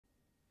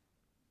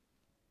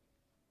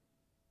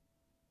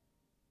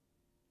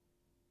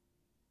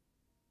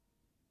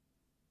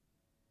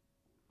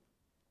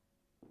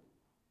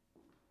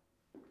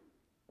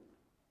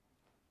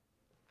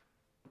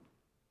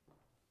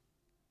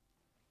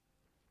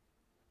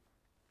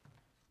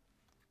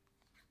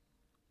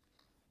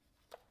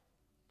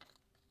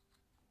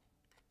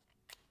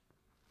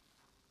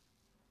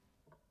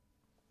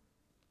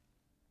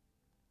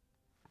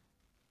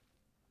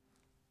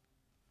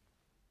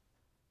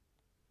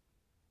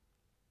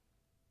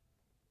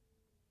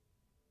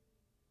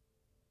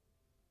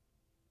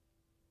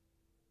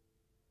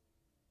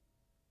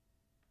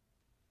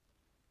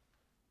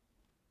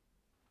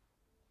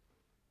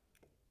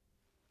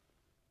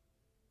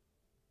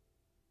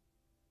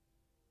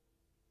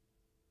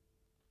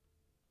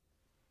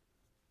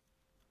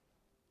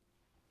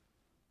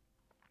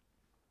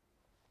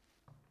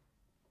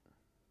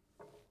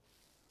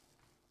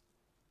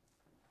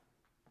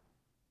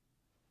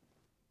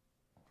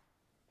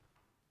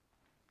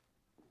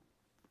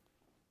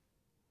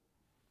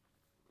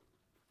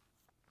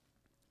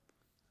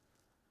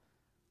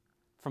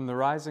From the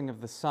rising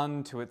of the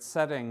sun to its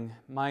setting,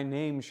 my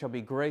name shall be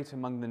great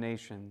among the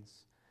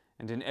nations,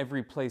 and in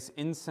every place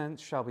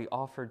incense shall be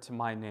offered to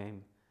my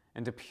name,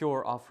 and a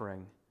pure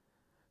offering.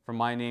 For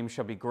my name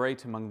shall be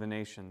great among the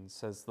nations,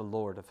 says the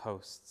Lord of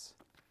hosts.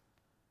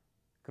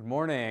 Good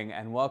morning,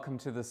 and welcome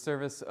to the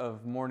service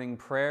of morning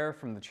prayer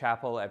from the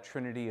chapel at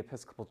Trinity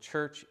Episcopal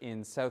Church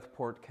in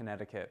Southport,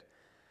 Connecticut.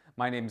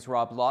 My name is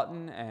Rob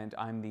Laughton, and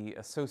I'm the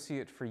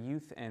Associate for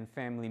Youth and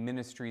Family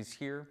Ministries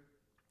here.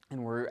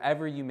 And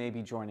wherever you may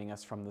be joining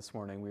us from this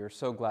morning, we are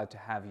so glad to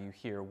have you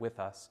here with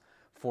us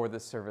for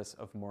the service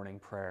of morning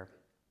prayer.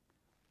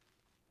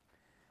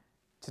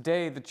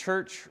 Today, the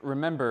Church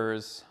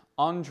remembers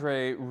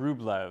Andrei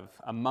Rublev,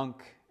 a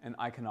monk and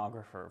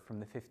iconographer from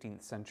the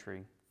 15th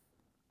century.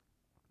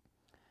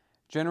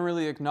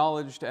 Generally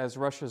acknowledged as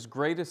Russia's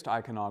greatest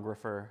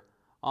iconographer,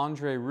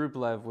 Andrei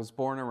Rublev was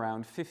born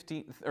around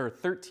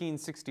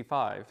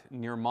 1365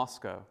 near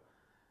Moscow.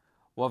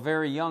 While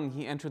very young,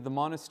 he entered the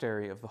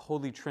monastery of the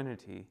Holy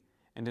Trinity,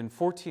 and in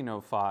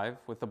 1405,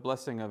 with the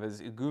blessing of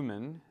his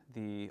igumen,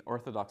 the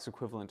Orthodox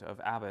equivalent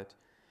of abbot,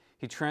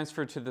 he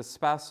transferred to the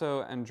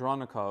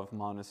Spaso-Andronikov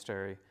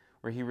monastery,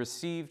 where he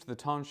received the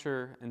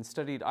tonsure and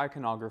studied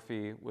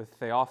iconography with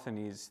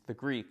Theophanes the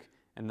Greek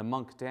and the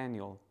monk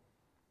Daniel.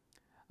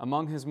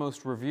 Among his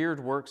most revered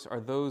works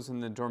are those in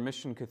the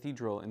Dormition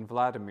Cathedral in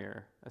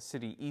Vladimir, a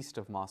city east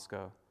of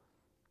Moscow.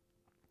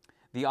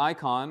 The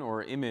icon,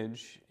 or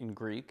image in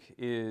Greek,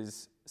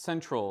 is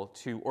central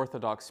to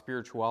Orthodox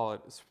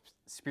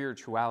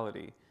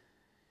spirituality.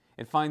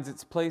 It finds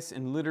its place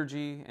in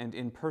liturgy and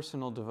in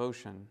personal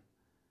devotion.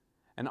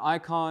 An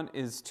icon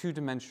is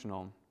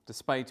two-dimensional.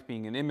 Despite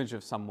being an image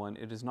of someone,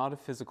 it is not a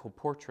physical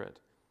portrait.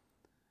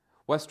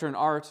 Western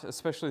art,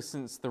 especially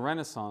since the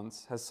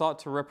Renaissance, has sought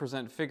to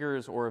represent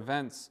figures or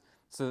events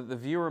so that the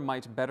viewer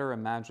might better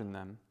imagine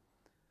them.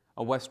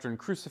 A Western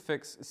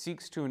crucifix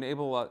seeks to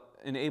enable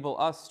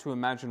us to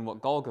imagine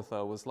what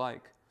Golgotha was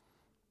like.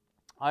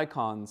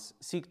 Icons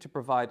seek to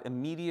provide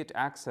immediate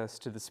access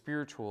to the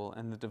spiritual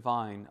and the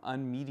divine,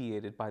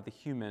 unmediated by the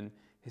human,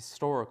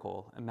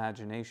 historical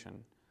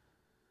imagination.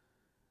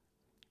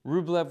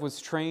 Rublev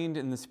was trained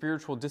in the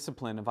spiritual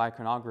discipline of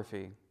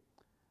iconography.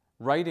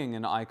 Writing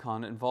an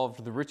icon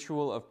involved the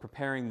ritual of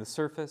preparing the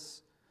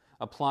surface,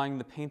 applying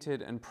the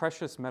painted and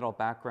precious metal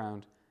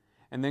background,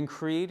 and then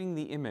creating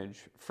the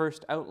image,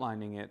 first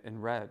outlining it in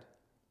red.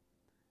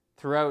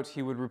 Throughout,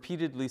 he would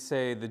repeatedly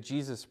say the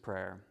Jesus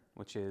prayer,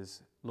 which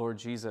is, "Lord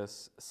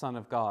Jesus, Son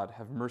of God,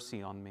 have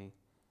mercy on me."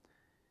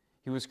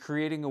 He was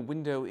creating a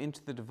window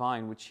into the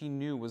divine which he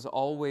knew was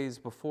always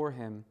before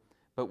him,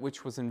 but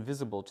which was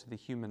invisible to the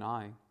human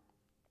eye.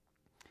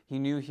 He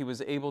knew he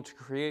was able to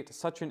create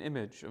such an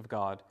image of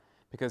God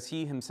because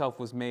he himself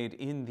was made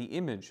in the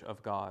image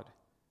of God.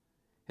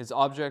 His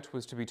object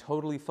was to be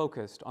totally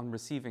focused on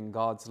receiving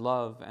God's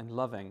love and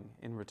loving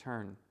in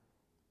return.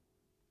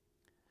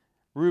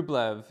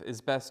 Rublev is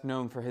best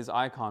known for his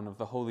icon of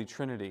the Holy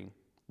Trinity,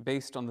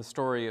 based on the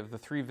story of the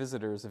three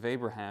visitors of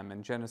Abraham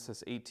in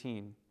Genesis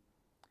 18.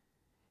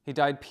 He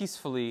died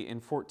peacefully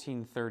in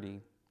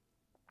 1430.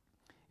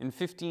 In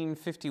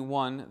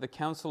 1551, the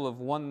Council of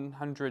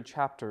 100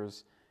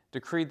 Chapters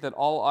decreed that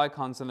all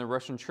icons in the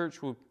Russian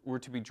Church were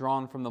to be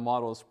drawn from the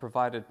models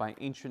provided by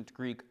ancient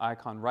Greek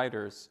icon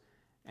writers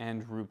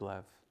and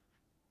Rublev.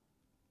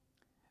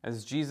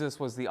 As Jesus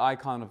was the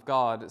icon of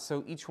God,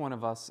 so each one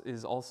of us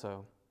is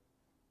also.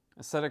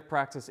 Ascetic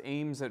practice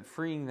aims at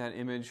freeing that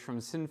image from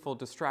sinful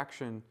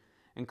distraction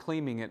and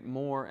claiming it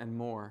more and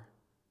more.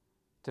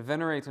 To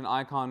venerate an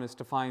icon is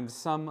to find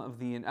some of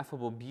the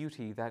ineffable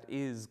beauty that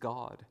is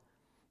God,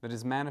 that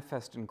is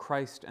manifest in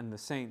Christ and the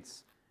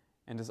saints,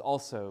 and is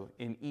also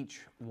in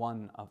each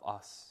one of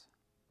us.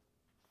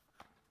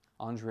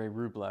 Andrei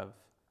Rublev,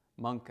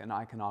 monk and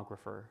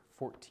iconographer,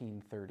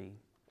 1430.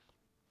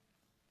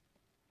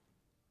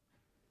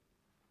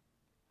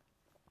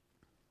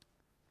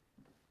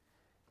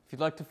 If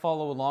you'd like to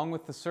follow along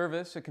with the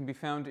service, it can be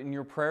found in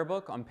your prayer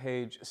book on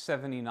page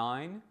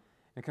 79.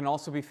 It can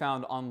also be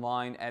found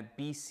online at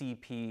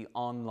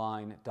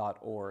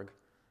bcponline.org.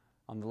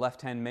 On the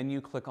left-hand menu,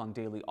 click on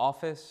Daily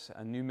Office.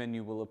 A new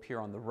menu will appear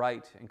on the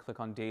right, and click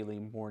on Daily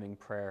Morning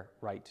Prayer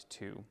right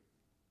too.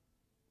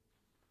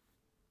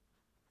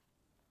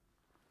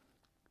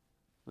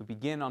 We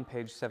begin on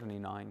page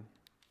 79.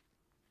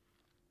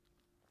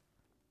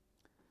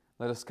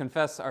 Let us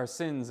confess our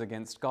sins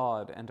against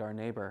God and our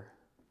neighbor.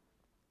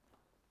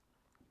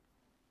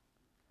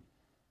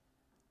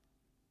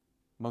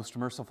 Most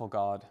merciful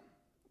God,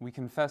 we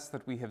confess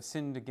that we have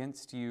sinned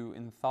against you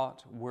in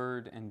thought,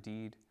 word, and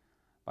deed,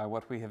 by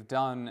what we have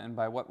done and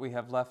by what we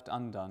have left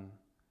undone.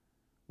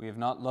 We have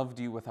not loved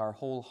you with our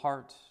whole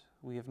heart.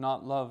 We have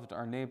not loved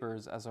our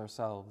neighbors as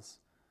ourselves.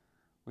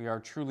 We are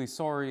truly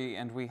sorry,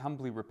 and we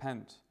humbly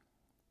repent.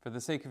 For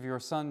the sake of your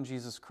Son,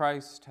 Jesus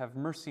Christ, have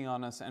mercy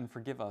on us and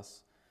forgive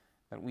us,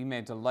 that we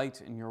may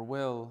delight in your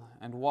will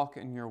and walk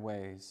in your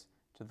ways,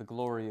 to the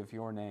glory of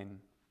your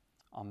name.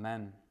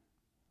 Amen.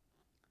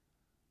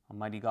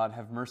 Almighty God,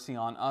 have mercy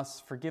on us,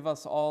 forgive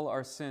us all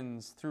our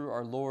sins through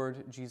our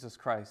Lord Jesus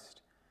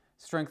Christ,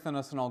 Strengthen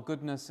us in all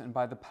goodness, and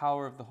by the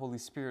power of the Holy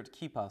Spirit,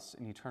 keep us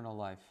in eternal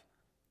life.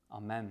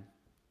 Amen.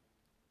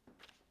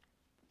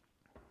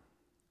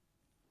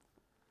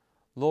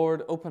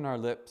 Lord, open our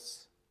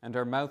lips, and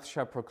our mouth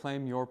shall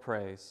proclaim your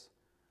praise.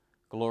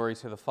 Glory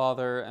to the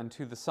Father, and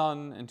to the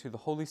Son, and to the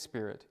Holy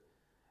Spirit,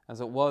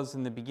 as it was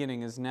in the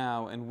beginning, is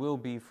now, and will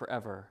be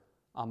forever.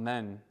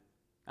 Amen.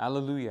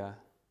 Alleluia.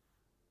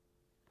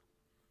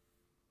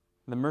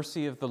 The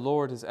mercy of the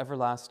Lord is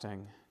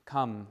everlasting.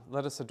 Come,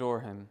 let us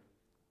adore him.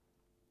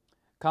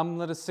 Come,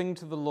 let us sing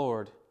to the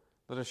Lord.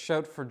 Let us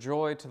shout for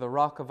joy to the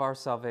rock of our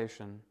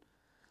salvation.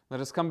 Let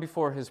us come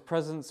before his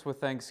presence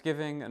with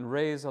thanksgiving and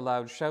raise a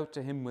loud shout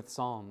to him with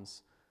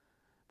psalms.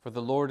 For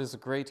the Lord is a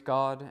great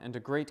God and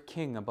a great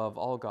King above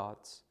all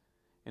gods.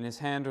 In his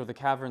hand are the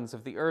caverns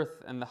of the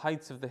earth, and the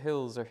heights of the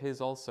hills are his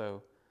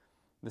also.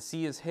 The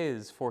sea is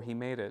his, for he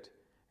made it,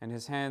 and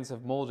his hands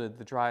have molded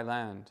the dry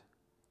land.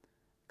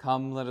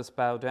 Come, let us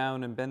bow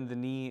down and bend the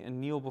knee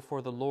and kneel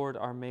before the Lord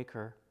our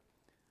Maker.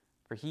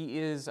 For he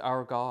is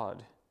our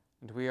God,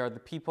 and we are the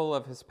people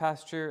of his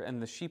pasture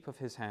and the sheep of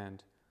his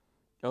hand.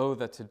 Oh,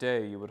 that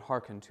today you would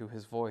hearken to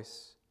his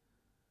voice.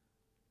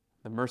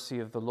 The mercy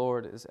of the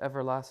Lord is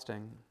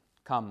everlasting.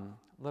 Come,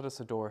 let us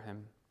adore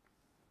him.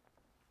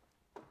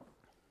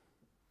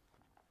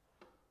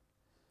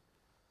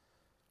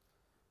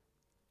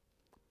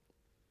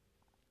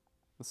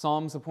 The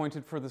Psalms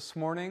appointed for this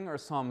morning are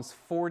Psalms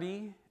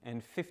 40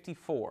 and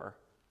 54.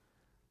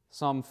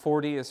 Psalm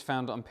 40 is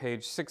found on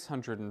page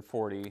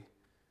 640,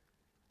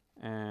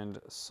 and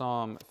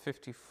Psalm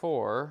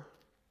 54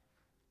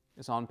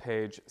 is on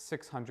page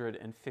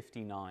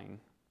 659.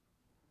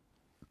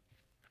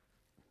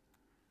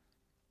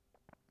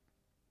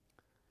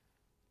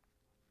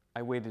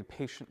 I waited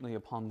patiently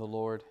upon the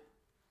Lord.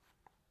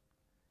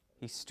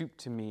 He stooped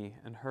to me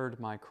and heard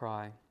my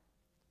cry.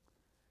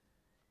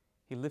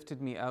 He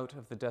lifted me out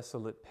of the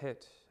desolate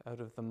pit, out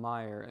of the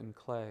mire and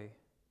clay.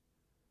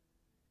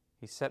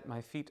 He set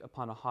my feet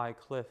upon a high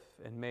cliff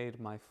and made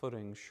my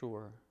footing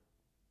sure.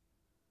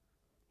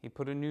 He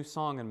put a new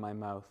song in my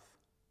mouth,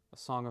 a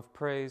song of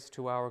praise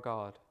to our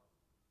God.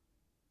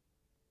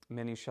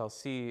 Many shall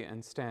see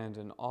and stand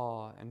in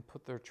awe and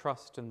put their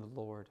trust in the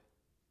Lord.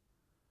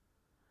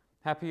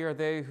 Happy are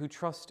they who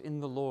trust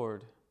in the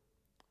Lord.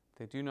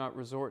 They do not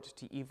resort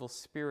to evil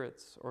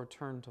spirits or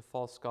turn to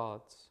false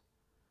gods.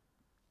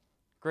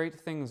 Great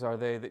things are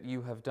they that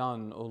you have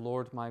done, O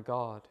Lord my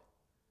God.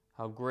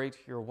 How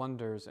great your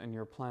wonders and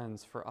your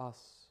plans for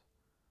us.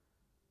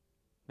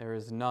 There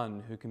is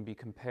none who can be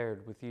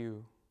compared with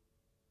you.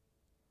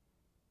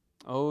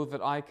 Oh,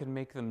 that I could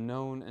make them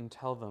known and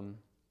tell them,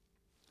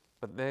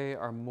 but they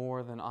are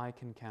more than I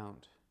can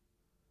count.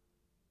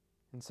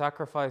 In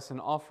sacrifice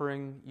and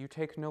offering you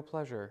take no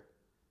pleasure.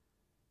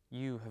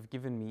 You have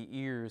given me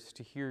ears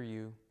to hear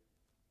you.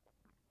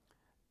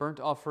 Burnt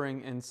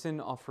offering and sin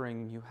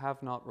offering you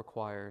have not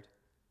required.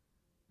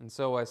 And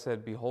so I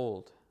said,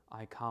 Behold,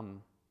 I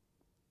come.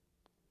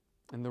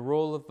 In the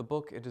roll of the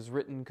book it is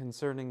written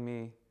concerning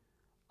me,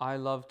 I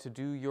love to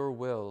do your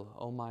will,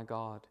 O my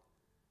God.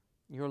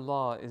 Your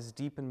law is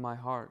deep in my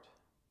heart.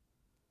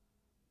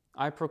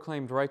 I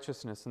proclaimed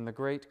righteousness in the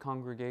great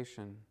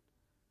congregation.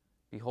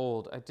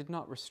 Behold, I did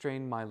not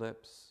restrain my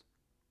lips,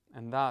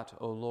 and that,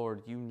 O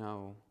Lord, you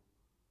know.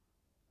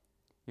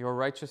 Your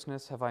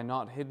righteousness have I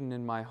not hidden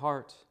in my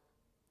heart.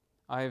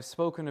 I have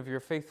spoken of your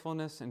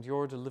faithfulness and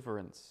your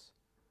deliverance.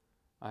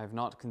 I have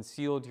not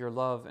concealed your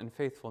love and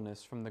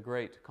faithfulness from the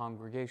great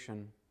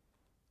congregation.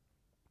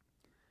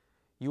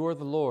 You are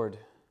the Lord.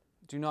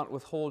 Do not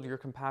withhold your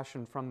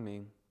compassion from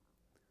me.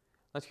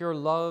 Let your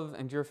love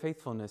and your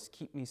faithfulness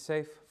keep me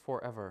safe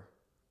forever.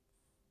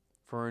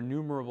 For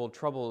innumerable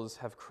troubles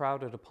have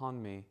crowded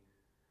upon me.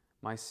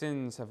 My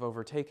sins have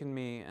overtaken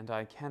me, and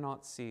I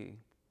cannot see.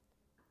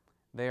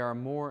 They are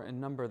more in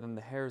number than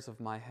the hairs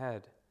of my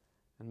head,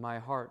 and my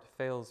heart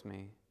fails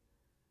me.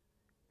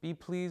 Be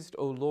pleased,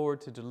 O Lord,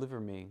 to deliver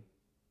me.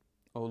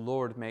 O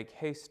Lord, make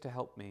haste to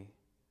help me.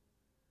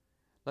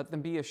 Let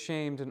them be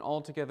ashamed and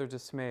altogether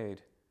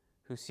dismayed,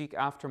 who seek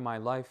after my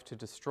life to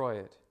destroy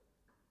it.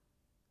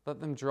 Let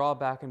them draw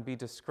back and be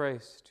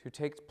disgraced, who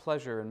take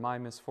pleasure in my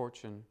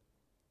misfortune.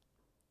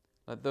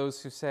 Let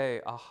those who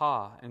say,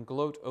 Aha, and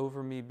gloat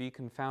over me be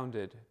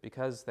confounded,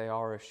 because they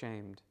are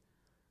ashamed.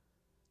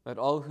 Let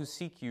all who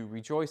seek you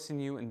rejoice in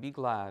you and be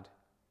glad.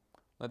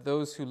 Let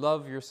those who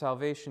love your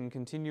salvation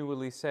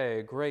continually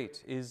say,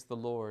 Great is the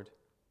Lord.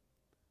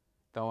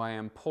 Though I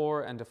am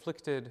poor and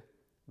afflicted,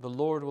 the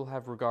Lord will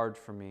have regard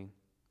for me.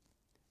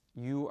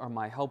 You are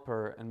my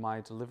helper and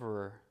my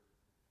deliverer.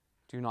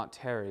 Do not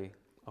tarry,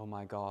 O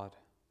my God.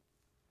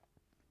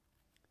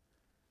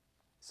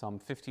 Psalm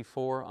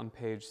 54 on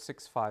page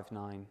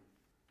 659.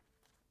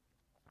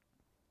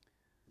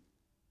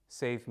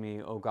 Save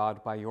me, O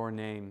God, by your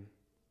name.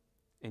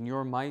 In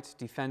your might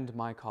defend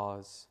my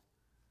cause.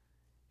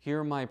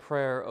 Hear my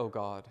prayer, O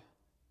God.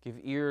 Give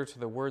ear to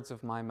the words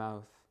of my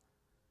mouth.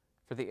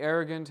 For the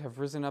arrogant have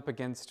risen up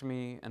against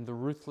me, and the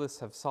ruthless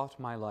have sought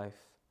my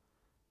life,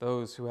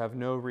 those who have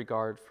no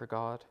regard for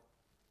God.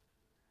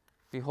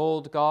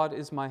 Behold, God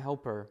is my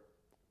helper.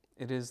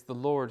 It is the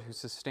Lord who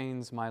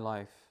sustains my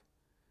life.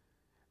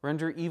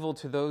 Render evil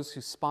to those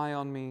who spy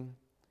on me.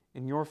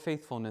 In your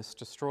faithfulness,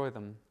 destroy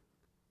them.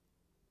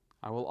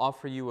 I will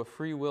offer you a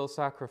free will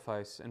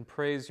sacrifice and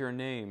praise your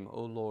name,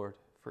 O Lord,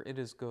 for it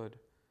is good.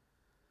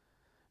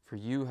 For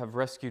you have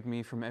rescued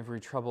me from every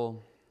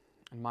trouble,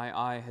 and my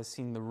eye has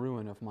seen the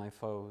ruin of my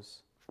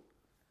foes.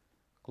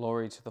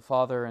 Glory to the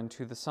Father, and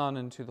to the Son,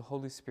 and to the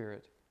Holy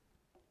Spirit,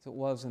 as it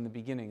was in the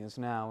beginning, is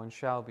now, and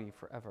shall be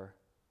forever.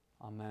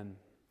 Amen.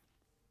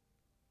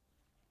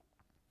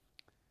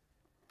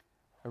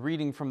 A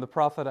reading from the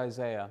prophet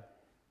Isaiah.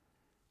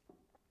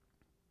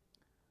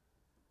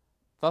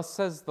 Thus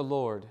says the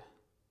Lord,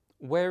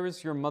 where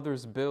is your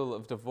mother's bill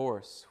of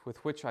divorce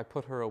with which I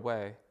put her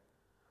away?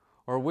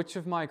 Or which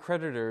of my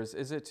creditors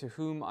is it to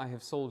whom I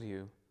have sold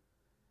you?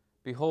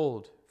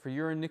 Behold, for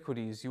your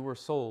iniquities you were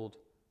sold,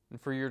 and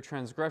for your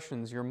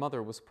transgressions your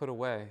mother was put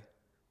away.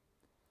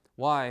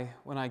 Why,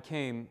 when I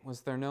came,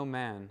 was there no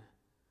man?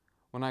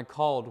 When I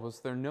called, was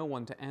there no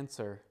one to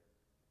answer?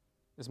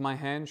 Is my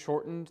hand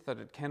shortened that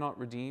it cannot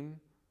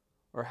redeem?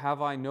 Or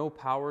have I no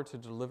power to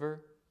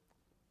deliver?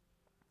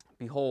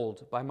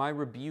 Behold, by my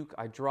rebuke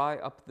I dry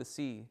up the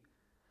sea.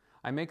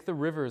 I make the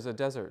rivers a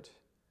desert.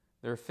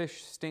 Their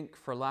fish stink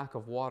for lack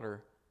of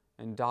water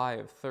and die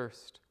of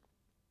thirst.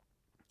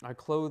 I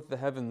clothe the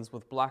heavens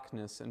with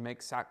blackness and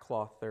make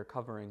sackcloth their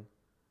covering.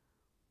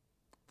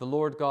 The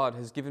Lord God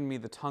has given me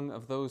the tongue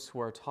of those who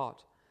are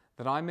taught,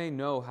 that I may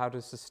know how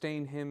to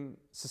sustain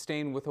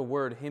with a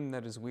word him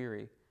that is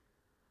weary.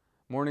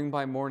 Morning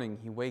by morning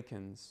he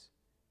wakens.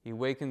 He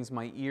wakens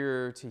my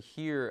ear to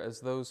hear as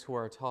those who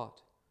are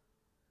taught.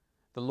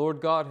 The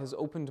Lord God has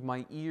opened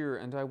my ear,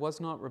 and I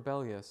was not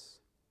rebellious.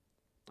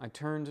 I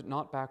turned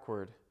not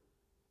backward.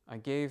 I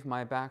gave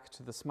my back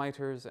to the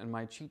smiters and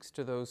my cheeks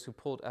to those who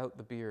pulled out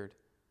the beard.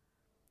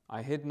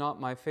 I hid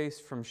not my face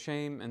from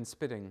shame and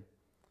spitting,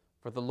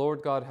 for the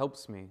Lord God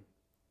helps me.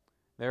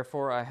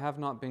 Therefore I have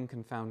not been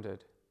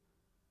confounded.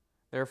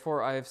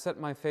 Therefore I have set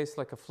my face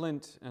like a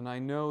flint, and I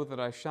know that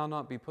I shall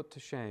not be put to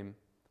shame.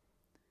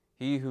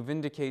 He who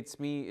vindicates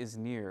me is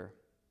near.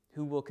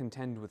 Who will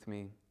contend with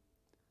me?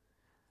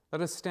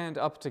 Let us stand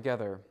up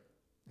together.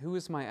 Who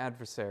is my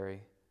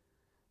adversary?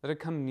 Let it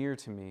come near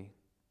to me.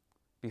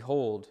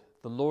 Behold,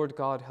 the Lord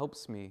God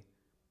helps me.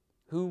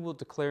 Who will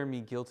declare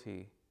me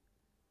guilty?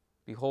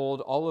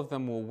 Behold, all of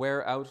them will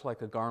wear out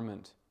like a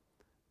garment.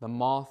 The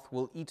moth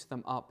will eat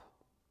them up.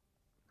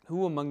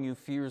 Who among you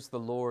fears the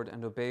Lord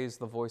and obeys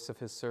the voice of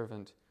his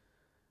servant?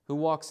 Who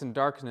walks in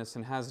darkness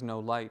and has no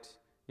light,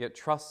 yet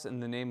trusts in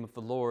the name of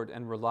the Lord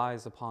and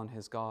relies upon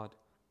his God?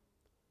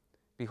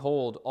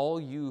 Behold,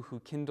 all you who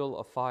kindle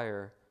a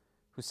fire,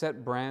 who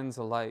set brands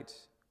alight,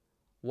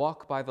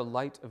 walk by the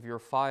light of your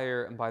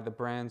fire and by the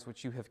brands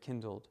which you have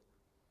kindled.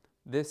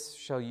 This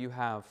shall you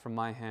have from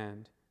my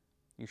hand.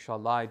 You shall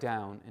lie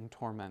down in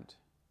torment.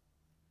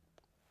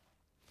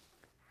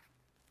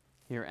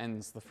 Here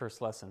ends the first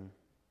lesson.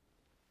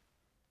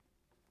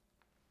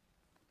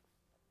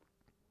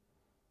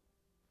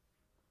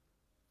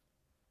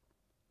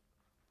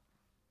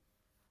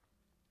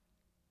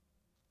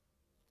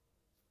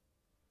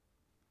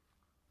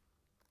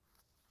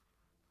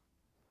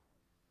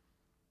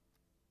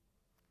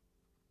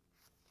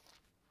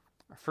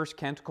 Our first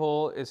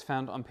canticle is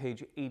found on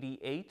page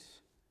 88,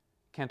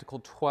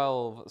 Canticle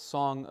 12,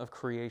 Song of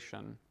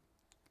Creation.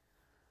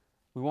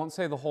 We won't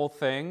say the whole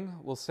thing.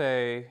 We'll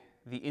say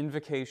the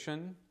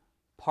invocation,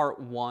 part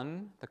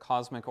 1, the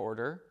cosmic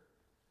order,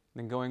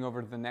 then going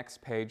over to the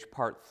next page,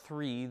 part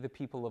 3, the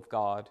people of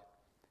God,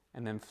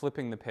 and then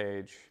flipping the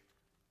page,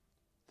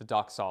 the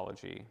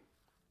doxology.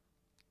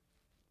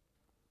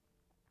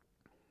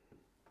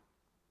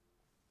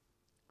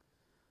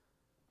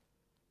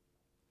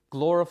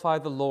 Glorify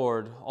the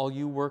Lord, all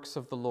you works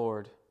of the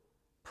Lord.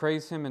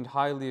 Praise him and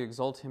highly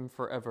exalt him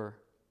forever.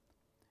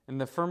 In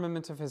the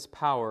firmament of his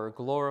power,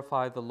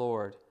 glorify the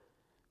Lord.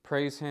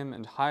 Praise him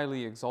and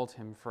highly exalt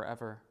him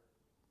forever.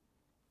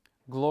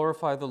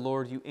 Glorify the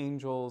Lord, you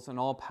angels, and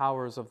all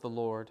powers of the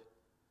Lord.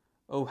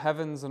 O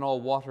heavens and all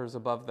waters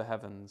above the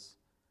heavens.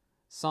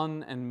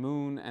 Sun and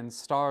moon and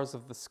stars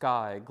of the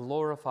sky,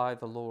 glorify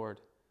the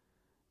Lord.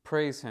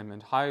 Praise him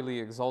and highly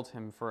exalt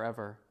him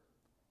forever.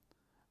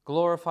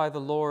 Glorify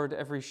the Lord,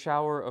 every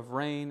shower of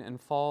rain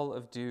and fall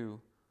of dew,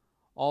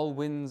 all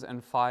winds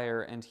and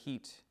fire and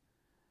heat.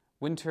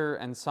 Winter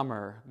and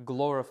summer,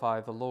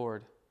 glorify the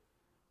Lord.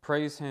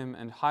 Praise him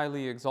and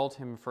highly exalt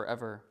him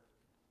forever.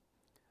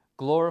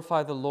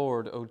 Glorify the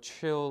Lord, O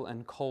chill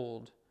and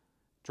cold,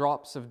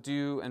 drops of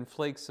dew and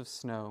flakes of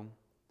snow,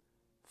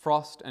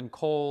 frost and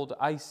cold,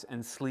 ice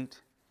and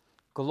sleet.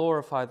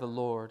 Glorify the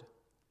Lord.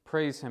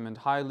 Praise him and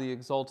highly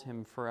exalt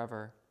him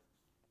forever.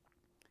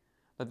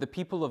 Let the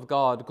people of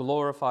God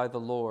glorify the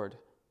Lord.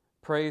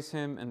 Praise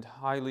him and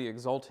highly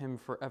exalt him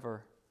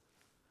forever.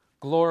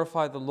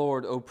 Glorify the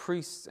Lord, O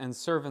priests and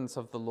servants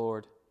of the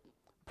Lord.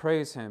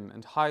 Praise him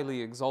and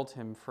highly exalt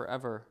him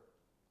forever.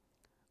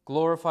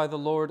 Glorify the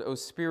Lord, O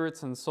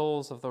spirits and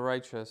souls of the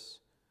righteous.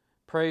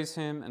 Praise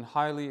him and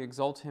highly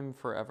exalt him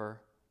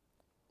forever.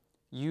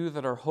 You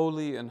that are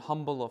holy and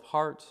humble of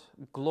heart,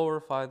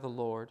 glorify the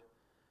Lord.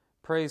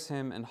 Praise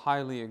him and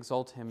highly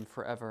exalt him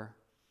forever.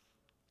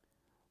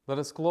 Let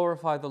us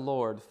glorify the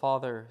Lord,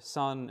 Father,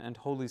 Son, and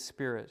Holy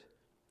Spirit.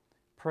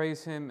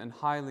 Praise him and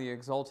highly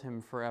exalt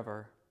him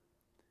forever.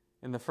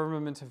 In the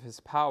firmament of his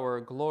power,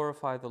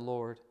 glorify the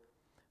Lord.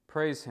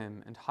 Praise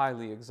him and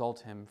highly exalt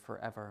him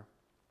forever.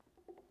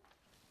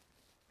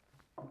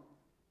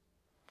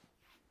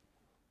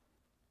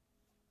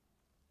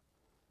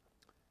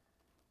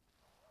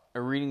 A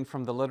reading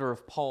from the letter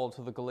of Paul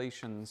to the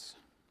Galatians.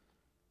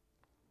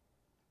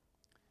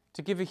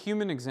 To give a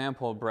human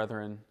example,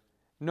 brethren,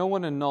 no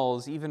one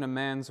annuls even a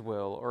man's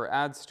will or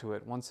adds to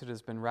it once it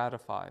has been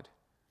ratified.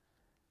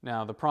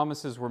 Now, the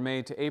promises were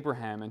made to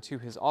Abraham and to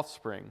his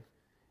offspring.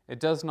 It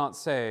does not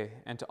say,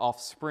 and to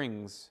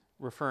offsprings,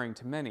 referring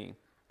to many,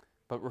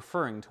 but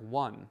referring to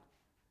one,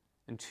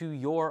 and to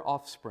your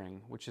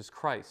offspring, which is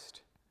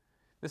Christ.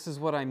 This is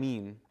what I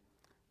mean.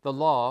 The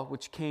law,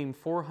 which came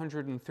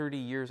 430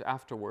 years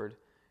afterward,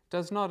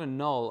 does not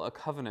annul a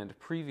covenant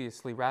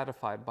previously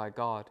ratified by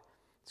God,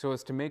 so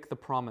as to make the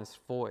promise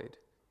void.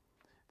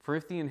 For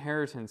if the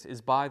inheritance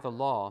is by the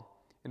law,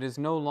 it is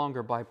no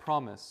longer by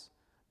promise,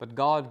 but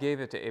God gave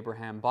it to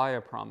Abraham by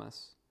a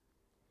promise.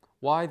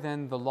 Why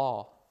then the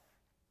law?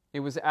 It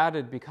was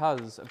added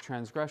because of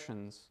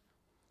transgressions,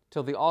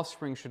 till the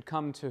offspring should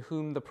come to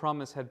whom the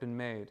promise had been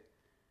made,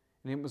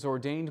 and it was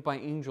ordained by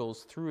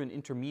angels through an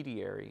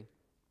intermediary.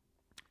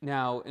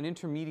 Now, an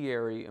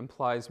intermediary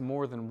implies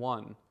more than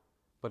one,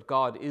 but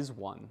God is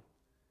one.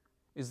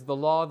 Is the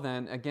law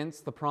then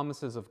against the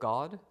promises of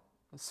God?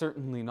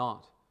 Certainly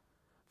not.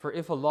 For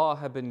if a law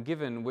had been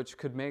given which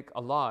could make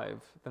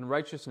alive, then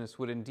righteousness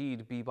would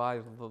indeed be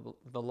by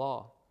the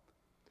law.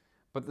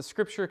 But the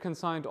Scripture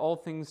consigned all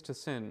things to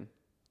sin.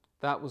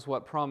 But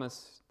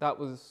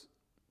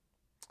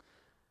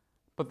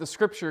the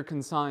Scripture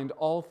consigned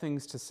all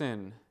things to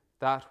sin,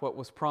 that what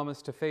was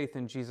promised to faith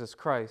in Jesus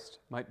Christ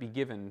might be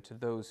given to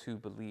those who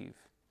believe.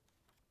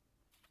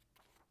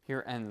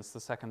 Here ends the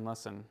second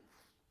lesson.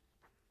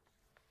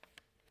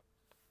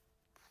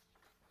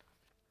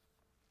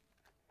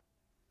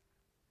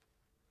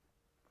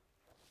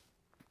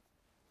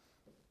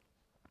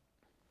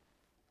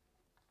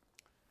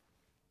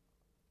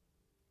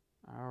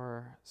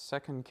 Our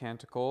second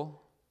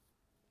canticle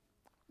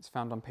is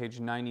found on page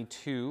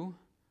 92,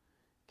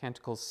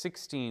 Canticle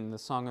 16, the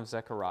Song of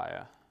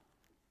Zechariah.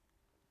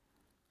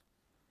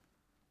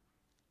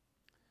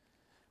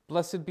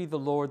 Blessed be the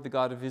Lord, the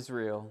God of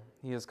Israel.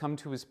 He has come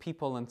to his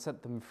people and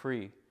set them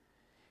free.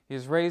 He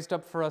has raised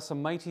up for us a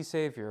mighty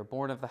Savior,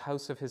 born of the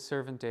house of his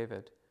servant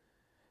David.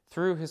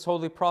 Through his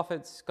holy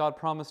prophets, God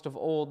promised of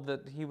old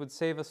that he would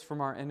save us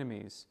from our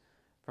enemies,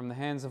 from the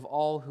hands of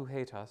all who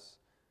hate us.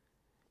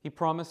 He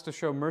promised to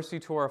show mercy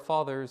to our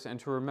fathers and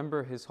to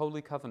remember his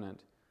holy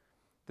covenant.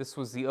 This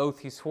was the oath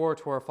he swore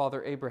to our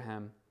father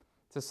Abraham,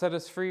 to set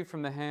us free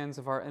from the hands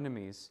of our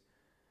enemies,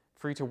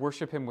 free to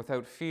worship him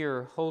without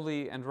fear,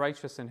 holy and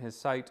righteous in his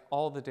sight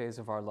all the days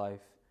of our life.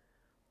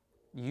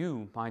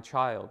 You, my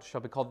child,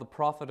 shall be called the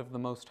prophet of the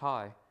Most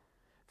High,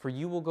 for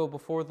you will go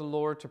before the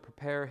Lord to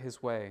prepare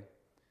his way,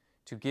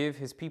 to give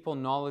his people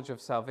knowledge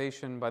of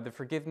salvation by the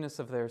forgiveness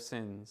of their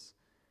sins.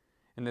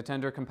 In the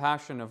tender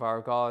compassion of our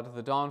God,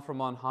 the dawn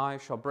from on high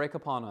shall break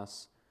upon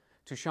us,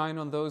 to shine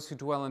on those who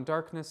dwell in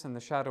darkness and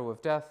the shadow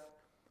of death,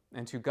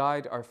 and to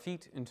guide our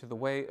feet into the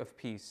way of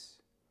peace.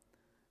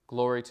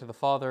 Glory to the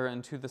Father,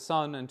 and to the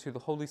Son, and to the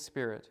Holy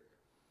Spirit,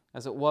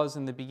 as it was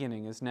in the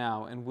beginning, is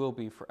now, and will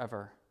be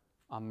forever.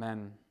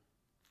 Amen.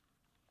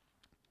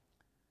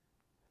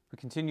 We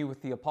continue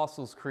with the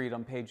Apostles' Creed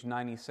on page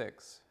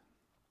 96.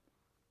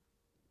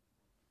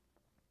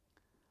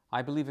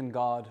 I believe in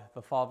God,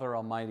 the Father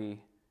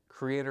Almighty,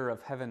 creator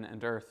of heaven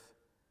and earth.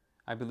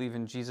 I believe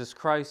in Jesus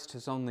Christ,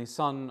 his only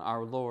Son,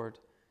 our Lord.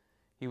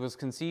 He was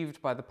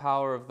conceived by the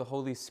power of the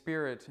Holy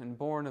Spirit and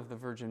born of the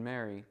Virgin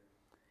Mary.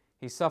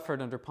 He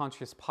suffered under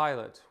Pontius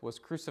Pilate, was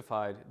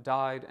crucified,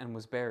 died, and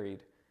was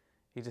buried.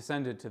 He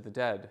descended to the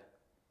dead.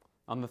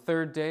 On the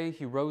third day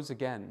he rose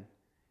again.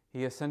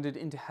 He ascended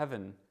into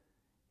heaven.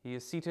 He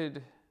is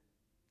seated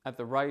at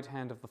the right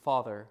hand of the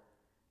Father,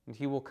 and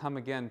he will come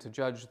again to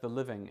judge the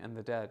living and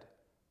the dead.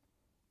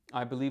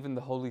 I believe in the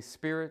Holy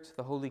Spirit,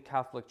 the Holy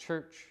Catholic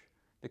Church,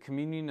 the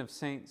communion of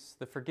saints,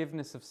 the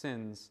forgiveness of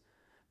sins,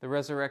 the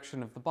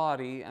resurrection of the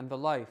body, and the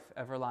life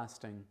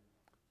everlasting.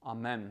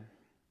 Amen.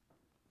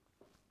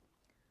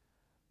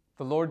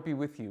 The Lord be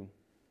with you.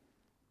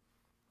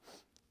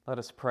 Let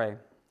us pray.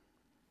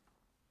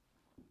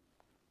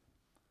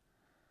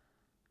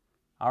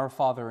 Our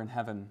Father in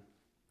heaven,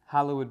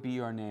 hallowed be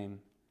your name.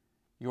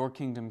 Your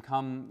kingdom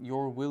come,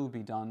 your will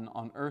be done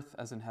on earth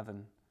as in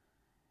heaven.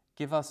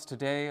 Give us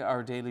today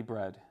our daily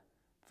bread.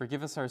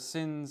 Forgive us our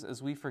sins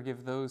as we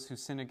forgive those who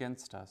sin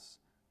against us.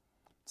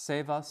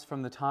 Save us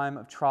from the time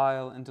of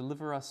trial and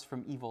deliver us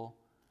from evil.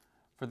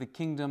 For the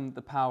kingdom,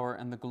 the power,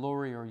 and the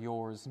glory are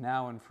yours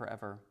now and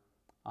forever.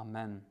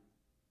 Amen.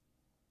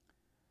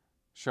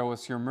 Show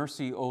us your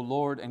mercy, O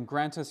Lord, and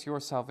grant us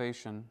your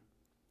salvation.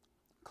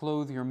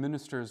 Clothe your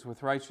ministers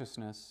with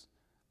righteousness.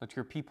 Let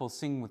your people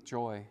sing with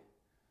joy.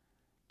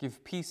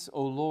 Give peace,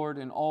 O Lord,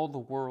 in all the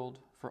world,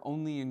 for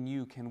only in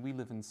you can we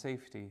live in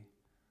safety.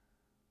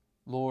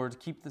 Lord,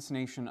 keep this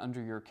nation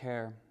under your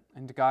care,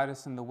 and guide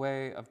us in the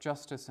way of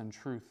justice and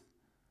truth.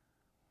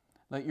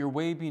 Let your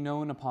way be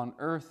known upon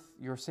earth,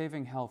 your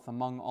saving health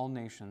among all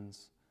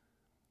nations.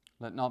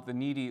 Let not the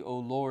needy, O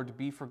Lord,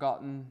 be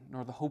forgotten,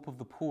 nor the hope of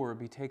the poor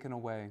be taken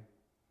away.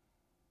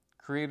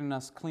 Create in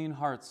us clean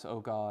hearts,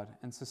 O God,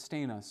 and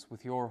sustain us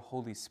with your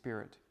Holy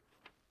Spirit.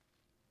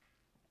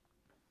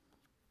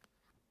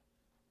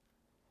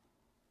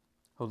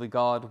 Holy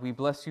God, we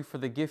bless you for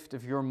the gift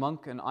of your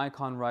monk and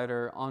icon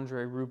writer,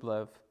 Andrei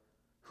Rublev,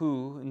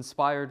 who,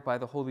 inspired by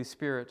the Holy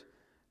Spirit,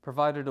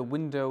 provided a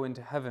window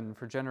into heaven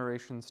for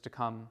generations to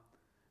come,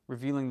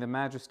 revealing the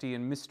majesty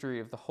and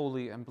mystery of the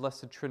Holy and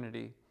Blessed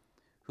Trinity,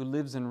 who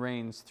lives and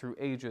reigns through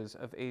ages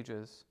of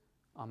ages.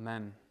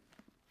 Amen.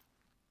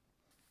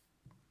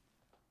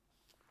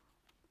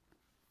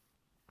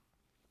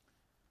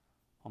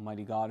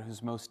 Almighty God,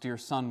 whose most dear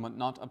Son went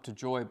not up to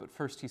joy, but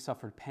first he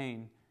suffered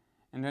pain,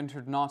 and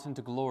entered not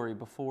into glory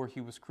before he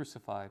was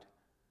crucified,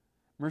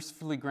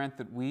 mercifully grant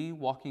that we,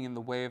 walking in the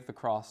way of the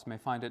cross, may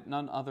find it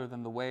none other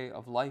than the way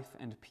of life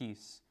and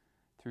peace.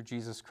 Through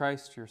Jesus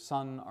Christ, your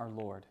Son, our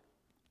Lord.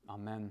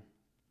 Amen.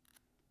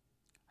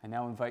 I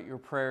now invite your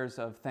prayers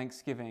of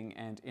thanksgiving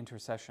and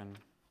intercession.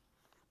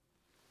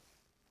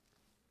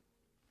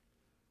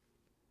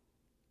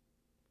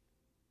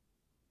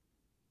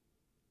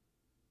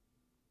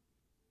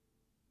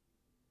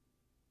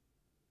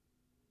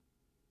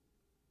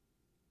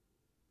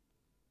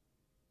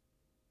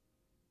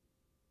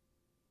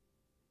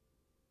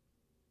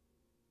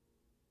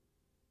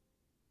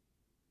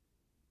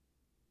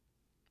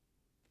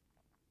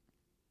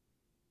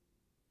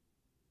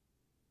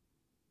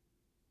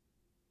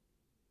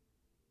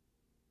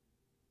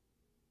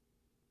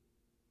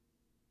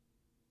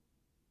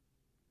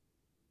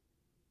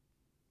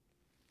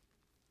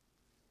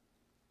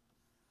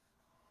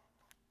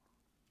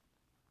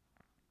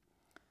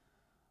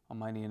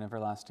 Almighty and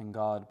everlasting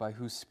God, by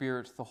whose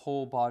Spirit the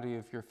whole body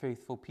of your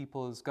faithful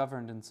people is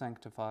governed and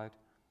sanctified,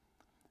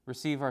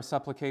 receive our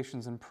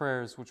supplications and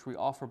prayers which we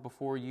offer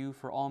before you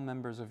for all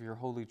members of your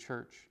holy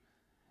church,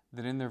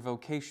 that in their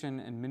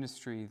vocation and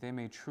ministry they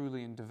may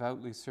truly and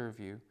devoutly serve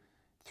you,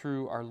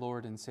 through our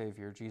Lord and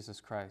Savior, Jesus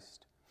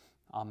Christ.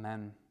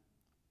 Amen.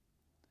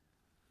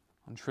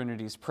 On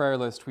Trinity's prayer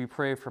list, we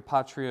pray for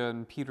Patria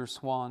and Peter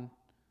Swan,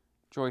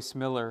 Joyce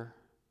Miller,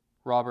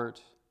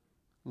 Robert,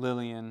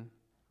 Lillian,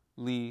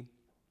 Lee,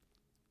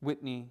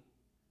 Whitney,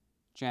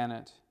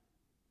 Janet,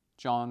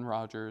 John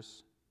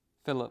Rogers,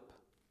 Philip,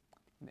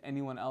 and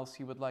anyone else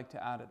you would like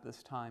to add at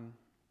this time.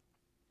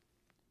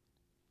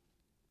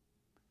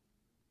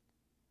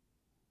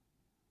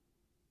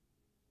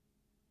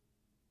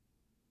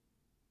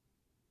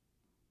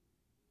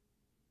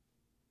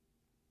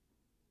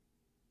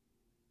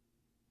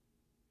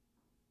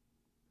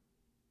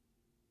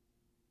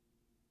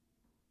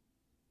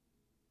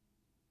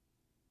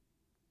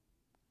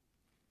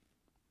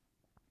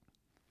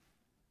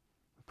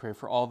 Pray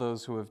for all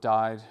those who have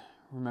died,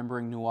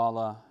 remembering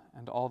Nuala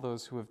and all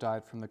those who have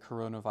died from the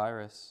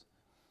coronavirus.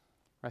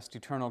 Rest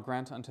eternal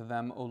grant unto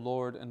them, O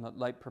Lord, and let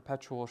light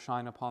perpetual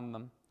shine upon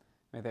them.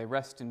 May they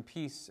rest in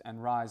peace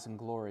and rise in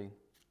glory.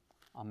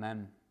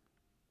 Amen.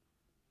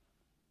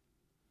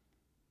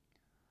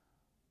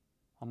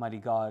 Almighty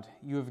God,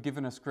 you have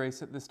given us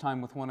grace at this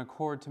time with one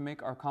accord to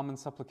make our common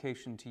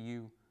supplication to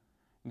you.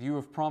 And you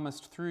have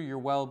promised through your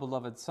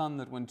well-beloved Son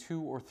that when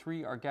 2 or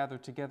 3 are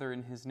gathered together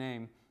in his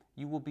name,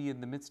 you will be in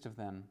the midst of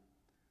them.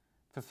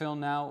 Fulfill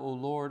now, O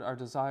Lord, our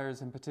desires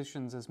and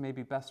petitions as may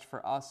be best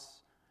for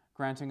us,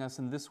 granting us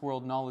in this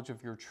world knowledge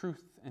of your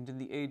truth, and in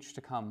the age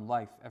to come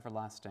life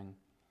everlasting.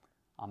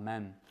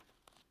 Amen.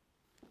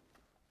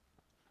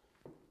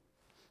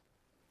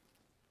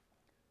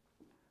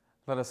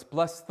 Let us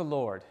bless the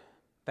Lord.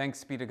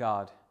 Thanks be to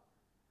God.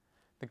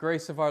 The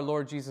grace of our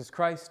Lord Jesus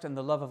Christ, and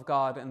the love of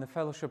God, and the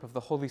fellowship of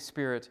the Holy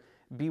Spirit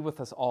be with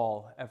us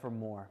all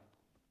evermore.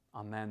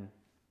 Amen.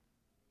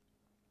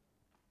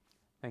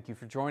 Thank you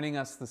for joining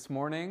us this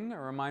morning. A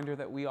reminder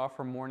that we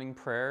offer morning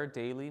prayer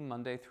daily,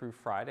 Monday through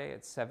Friday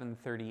at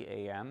 7:30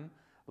 a.m.,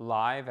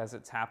 live as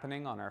it's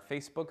happening on our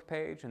Facebook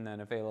page, and then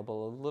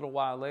available a little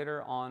while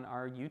later on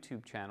our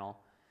YouTube channel.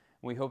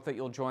 We hope that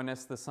you'll join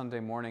us this Sunday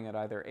morning at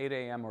either 8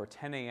 a.m. or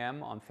 10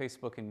 a.m. on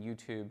Facebook and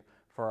YouTube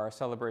for our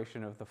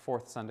celebration of the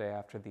 4th Sunday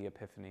after the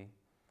Epiphany.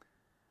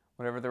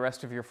 Whatever the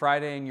rest of your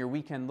Friday and your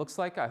weekend looks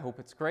like, I hope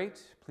it's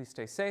great. Please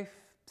stay safe,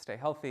 stay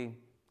healthy.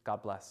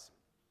 God bless.